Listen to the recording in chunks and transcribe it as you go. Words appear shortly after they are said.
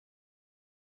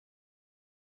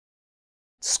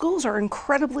schools are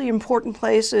incredibly important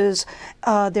places.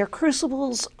 They're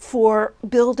crucibles for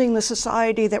building the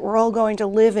society that we're all going to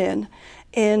live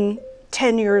in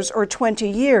 10 years or 20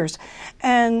 years.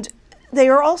 And they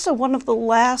are also one of the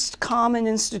last common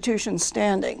institutions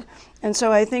standing. And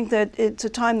so I think that it's a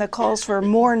time that calls for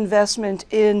more investment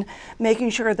in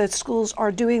making sure that schools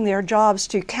are doing their jobs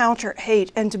to counter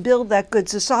hate and to build that good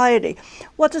society.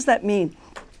 What does that mean?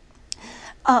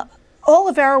 All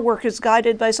of our work is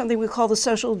guided by something we call the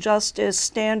social justice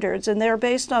standards, and they're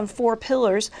based on 4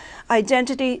 pillars: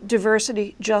 identity,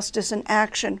 diversity, justice, and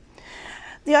action.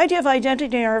 The idea of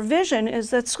identity in our vision is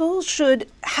that schools should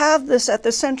have this at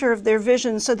the center of their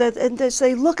vision, so that as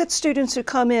they look at students who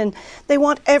come in, they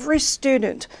want every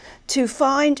student to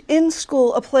find in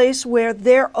school a place where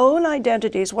their own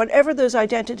identities, whatever those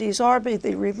identities are, be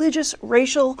they religious,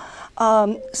 racial,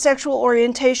 sexual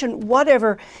orientation,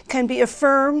 whatever, can be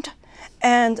affirmed,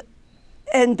 and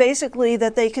basically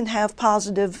that they can have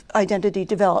positive identity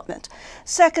development.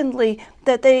 Secondly,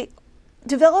 that they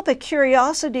develop a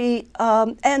curiosity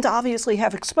and obviously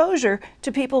have exposure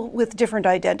to people with different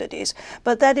identities,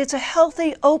 but that it's a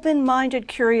healthy, open-minded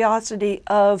curiosity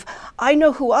of, I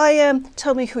know who I am,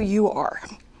 tell me who you are.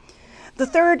 The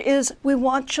third is we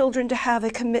want children to have a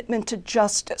commitment to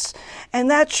justice. And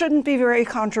that shouldn't be very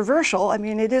controversial. I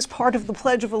mean, it is part of the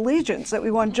Pledge of Allegiance that we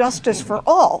want justice for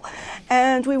all.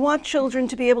 And we want children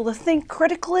to be able to think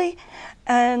critically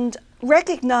and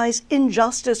recognize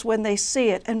injustice when they see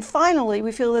it. And finally,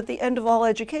 we feel that the end of all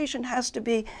education has to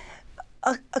be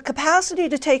a capacity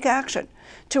to take action,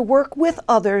 to work with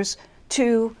others,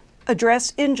 to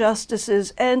address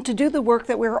injustices, and to do the work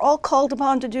that we're all called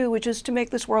upon to do, which is to make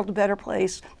this world a better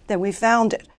place than we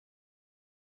found it.